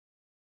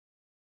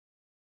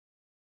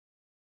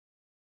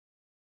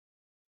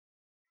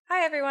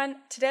Hi everyone,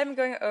 today I'm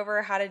going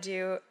over how to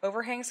do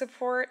overhang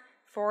support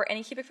for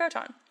any cubic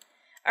photon.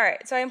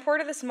 Alright, so I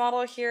imported this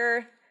model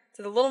here. It's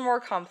a little more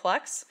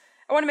complex.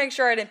 I want to make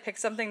sure I didn't pick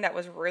something that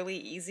was really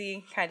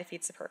easy, kind of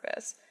defeats the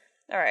purpose.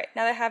 Alright,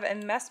 now that I have a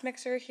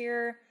Meshmixer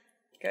here,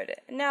 go to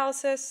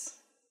Analysis,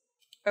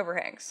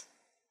 Overhangs.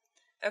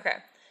 Okay,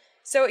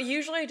 so it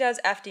usually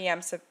does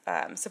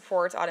FDM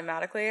supports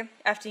automatically,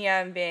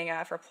 FDM being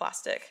for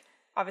plastic.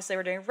 Obviously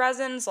we're doing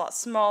resin, it's a lot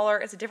smaller,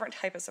 it's a different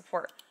type of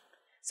support.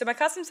 So my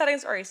custom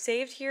settings are already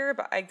saved here,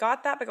 but I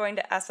got that by going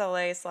to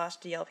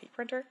SLA/DLP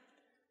printer.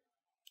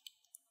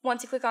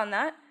 Once you click on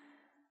that,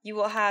 you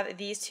will have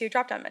these two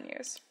drop-down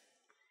menus.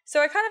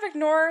 So I kind of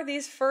ignore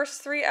these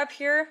first three up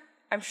here.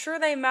 I'm sure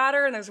they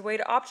matter and there's a way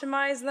to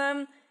optimize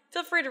them.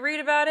 Feel free to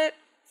read about it.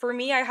 For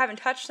me, I haven't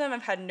touched them.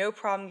 I've had no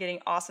problem getting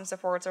awesome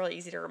supports. They're really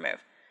easy to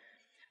remove.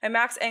 My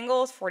max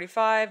angle is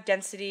 45,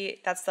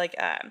 density, that's like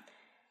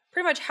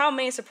pretty much how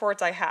many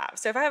supports I have.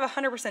 So if I have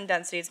 100%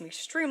 density, it's going to be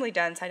extremely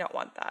dense. I don't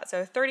want that.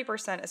 So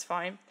 30% is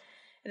fine.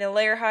 And then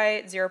layer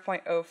height,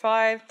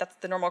 0.05. That's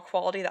the normal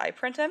quality that I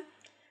print in.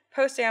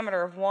 Post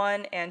diameter of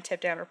 1 and tip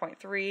diameter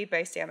 0.3,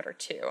 base diameter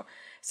 2.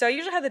 So I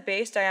usually have the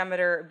base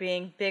diameter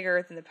being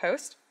bigger than the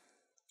post.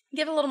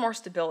 Give it a little more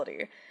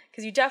stability,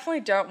 because you definitely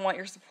don't want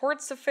your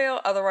supports to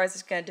fail. Otherwise,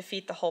 it's going to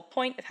defeat the whole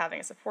point of having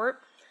a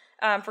support.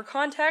 For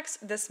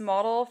context, this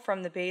model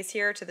from the base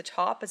here to the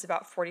top is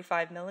about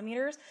 45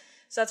 millimeters.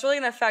 So that's really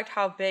going to affect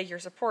how big your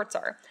supports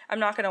are. I'm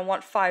not going to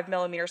want 5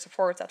 millimeter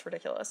supports, that's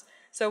ridiculous.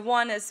 So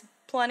 1 is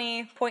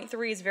plenty,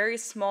 0.3 is very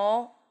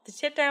small. The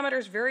tip diameter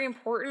is very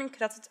important because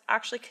that's what's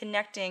actually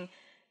connecting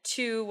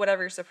to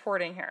whatever you're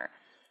supporting here.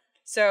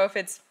 So if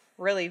it's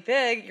really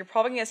big, you're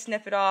probably going to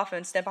snip it off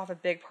and snip off a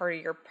big part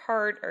of your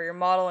part or your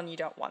model, and you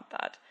don't want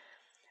that.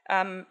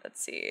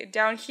 Let's see,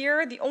 down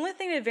here, the only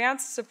thing in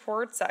advanced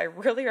supports that I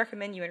really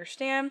recommend you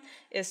understand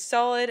is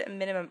solid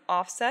minimum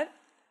offset.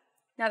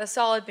 Now the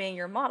solid being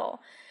your model.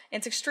 And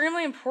it's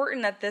extremely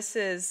important that this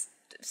is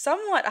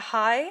somewhat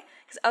high,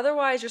 because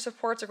otherwise your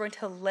supports are going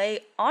to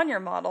lay on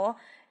your model,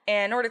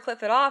 and in order to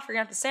clip it off, you're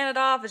going to have to sand it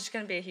off. It's just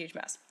going to be a huge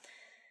mess.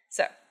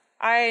 So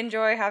I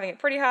enjoy having it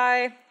pretty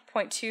high,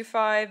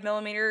 0.25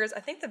 millimeters.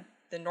 I think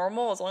the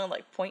normal is only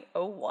like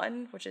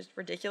 0.01, which is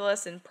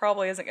ridiculous and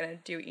probably isn't going to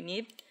do what you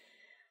need.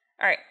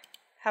 All right,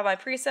 have my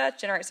preset,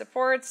 generate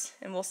supports,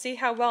 and we'll see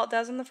how well it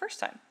does on the first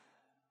time.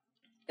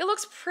 It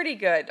looks pretty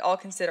good, all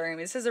considering.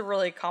 This is a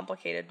really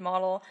complicated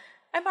model.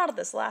 I modeled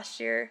this last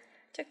year.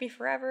 It took me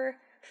forever.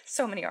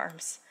 So many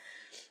arms.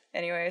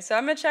 Anyway, so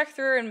I'm going to check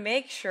through and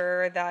make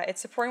sure that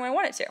it's supporting what I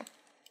want it to. So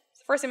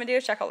the first thing I'm going to do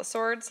is check all the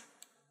swords.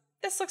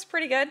 This looks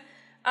pretty good.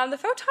 The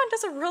Photon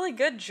does a really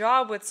good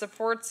job with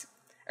supports,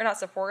 or not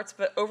supports,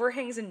 but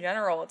overhangs in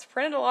general. It's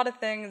printed a lot of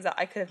things that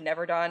I could have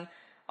never done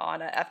on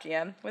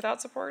FDM without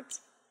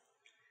supports.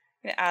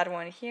 I'm going to add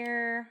one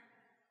here.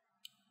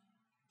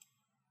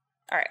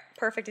 Alright,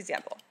 perfect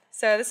example.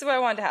 So this is what I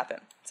wanted to happen.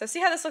 So see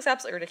how this looks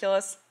absolutely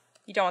ridiculous?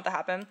 You don't want that to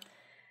happen.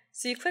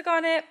 So you click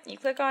on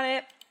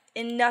it,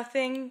 and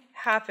nothing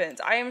happens.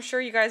 I am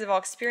sure you guys have all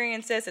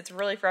experienced this. It's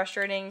really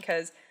frustrating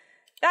because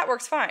that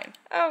works fine.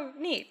 Oh,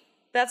 neat.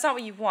 That's not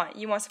what you want.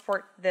 You want to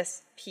support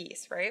this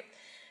piece, right?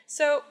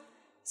 So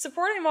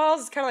supporting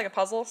models is kind of like a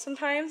puzzle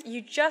sometimes.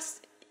 You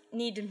just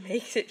need to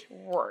make it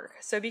work.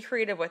 So be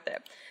creative with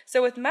it.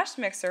 So with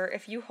Meshmixer,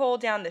 if you hold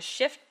down the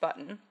shift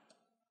button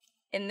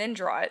and then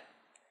draw it,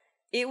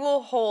 it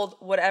will hold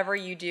whatever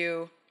you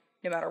do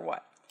no matter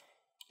what,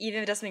 even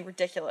if it does something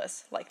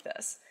ridiculous like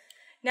this.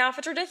 Now, if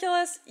it's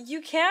ridiculous, you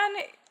can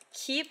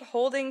keep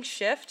holding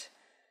shift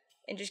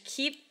and just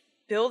keep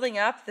building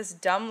up this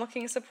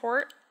dumb-looking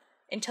support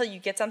until you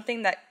get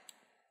something that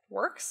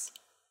works.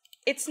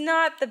 It's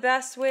not the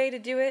best way to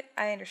do it,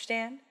 I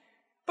understand,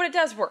 but it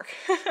does work.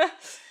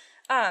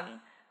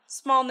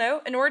 Small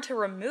note, in order to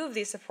remove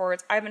these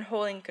supports, I've been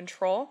holding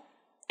Control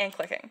and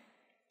clicking.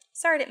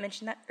 Sorry I didn't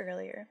mention that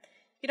earlier.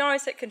 You can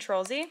always hit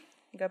Control-Z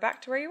and go back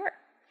to where you were.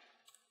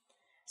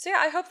 So yeah,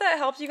 I hope that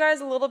helps you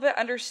guys a little bit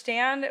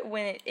understand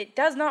when it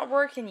does not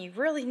work and you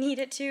really need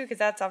it to, because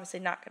that's obviously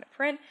not going to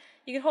print.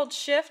 You can hold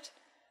Shift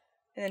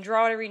and then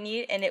draw whatever you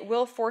need, and it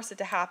will force it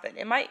to happen.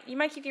 You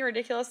might keep doing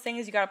ridiculous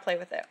things, you got to play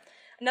with it.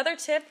 Another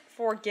tip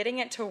for getting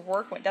it to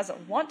work when it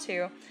doesn't want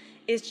to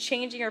is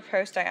changing your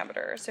post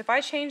diameter. So if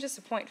I change this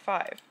to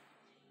 0.5,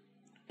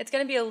 it's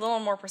going to be a little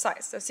more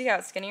precise. So see how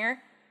it's skinnier?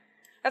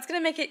 That's going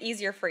to make it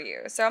easier for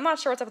you. So I'm not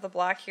sure what's up with the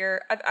black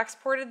here. I've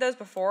exported those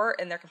before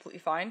and they're completely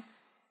fine. I'm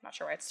not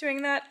sure why it's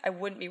doing that. I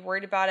wouldn't be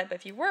worried about it, but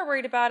if you were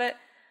worried about it,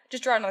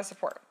 just draw another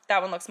support.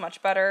 That one looks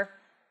much better.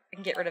 I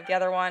can get rid of the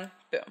other one.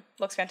 Boom.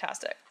 Looks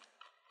fantastic.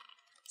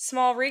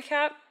 Small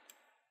recap.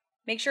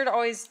 Make sure to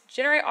always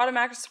generate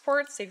automatic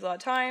supports, saves a lot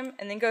of time,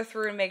 and then go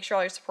through and make sure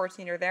all your supports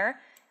needed are there.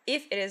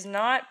 If it is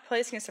not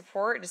placing a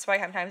support,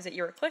 despite how many times that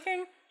you were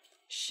clicking,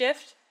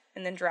 shift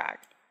and then drag.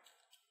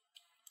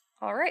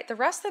 Alright, the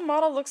rest of the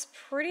model looks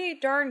pretty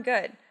darn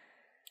good.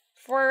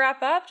 Before I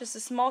wrap up, just a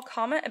small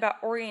comment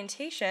about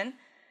orientation.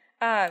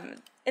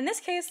 In this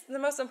case, the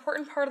most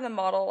important part of the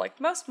model,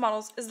 like most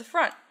models, is the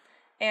front.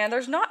 And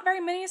there's not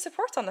very many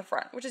supports on the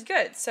front, which is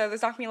good. So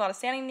there's not going to be a lot of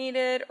sanding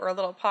needed or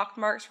little pock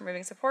marks for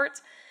moving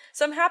supports.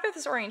 So I'm happy with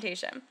this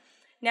orientation.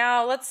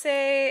 Now, let's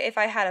say if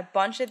I had a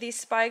bunch of these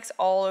spikes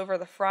all over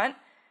the front,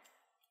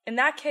 in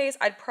that case,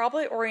 I'd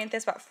probably orient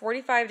this about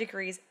 45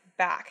 degrees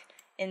back,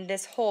 and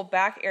this whole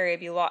back area would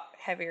be a lot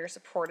heavier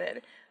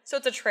supported. So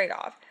it's a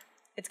trade-off.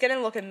 It's going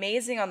to look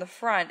amazing on the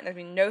front, and there'll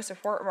be no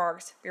support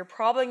marks, but you're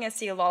probably going to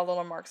see a lot of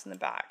little marks in the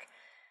back.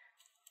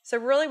 So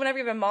really, whenever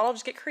you have a model,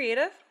 just get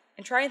creative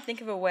and try and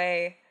think of a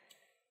way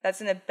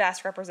that's going to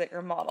best represent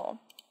your model.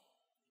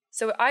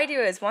 So what I do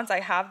is, once I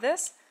have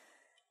this,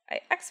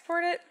 I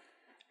export it.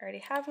 I already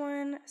have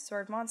one,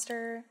 sword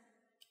monster,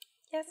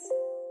 yes.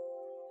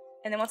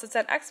 And then once it's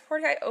done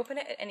exporting, I open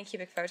it at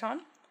Anycubic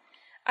Photon.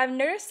 I've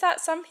noticed that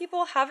some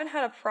people haven't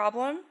had a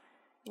problem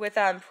with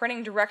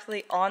printing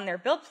directly on their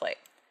build plate.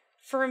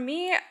 For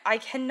me, I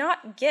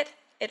cannot get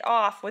it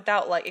off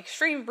without like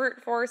extreme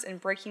brute force and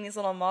breaking these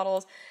little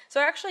models. So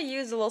I actually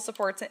use the little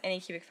supports in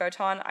Anycubic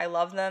Photon. I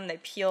love them. They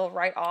peel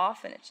right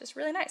off and it's just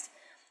really nice.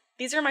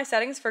 These are my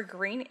settings for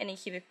green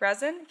Anycubic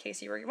resin, in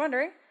case you were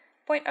wondering.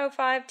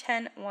 0.05,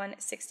 10, 1,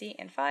 60,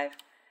 and 5.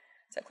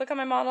 So click on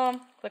my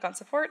model, click on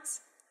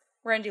supports.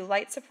 We're going to do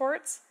light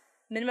supports,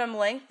 minimum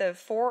length of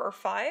 4 or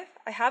 5.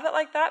 I have it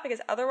like that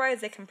because otherwise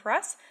they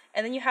compress,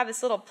 and then you have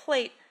this little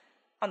plate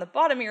on the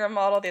bottom of your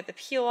model they have to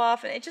peel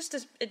off, and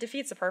it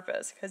defeats the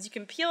purpose because you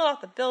can peel it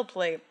off the build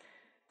plate,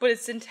 but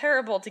it's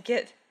terrible to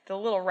get the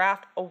little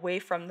raft away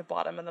from the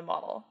bottom of the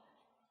model.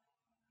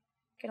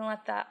 Gonna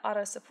let that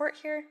auto support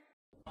here.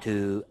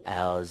 2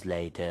 hours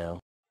later.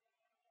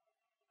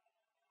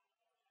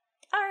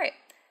 Alright,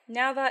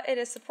 now that it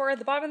is supported at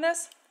the bottom of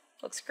this,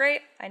 looks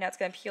great. I know it's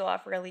going to peel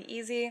off really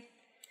easy.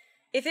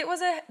 If it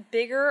was a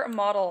bigger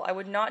model, I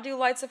would not do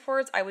light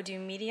supports, I would do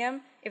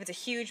medium. If it's a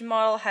huge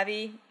model,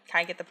 heavy,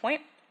 kind of get the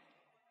point.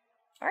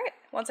 Alright,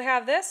 once I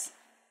have this,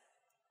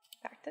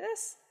 back to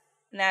this,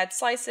 and I'd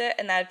slice it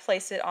and I'd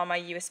place it on my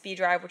USB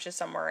drive, which is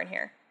somewhere in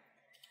here.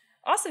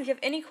 Awesome, if you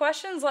have any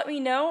questions, let me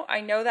know. I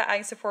know that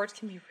adding supports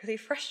can be really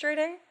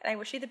frustrating, and I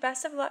wish you the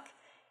best of luck.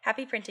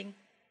 Happy printing.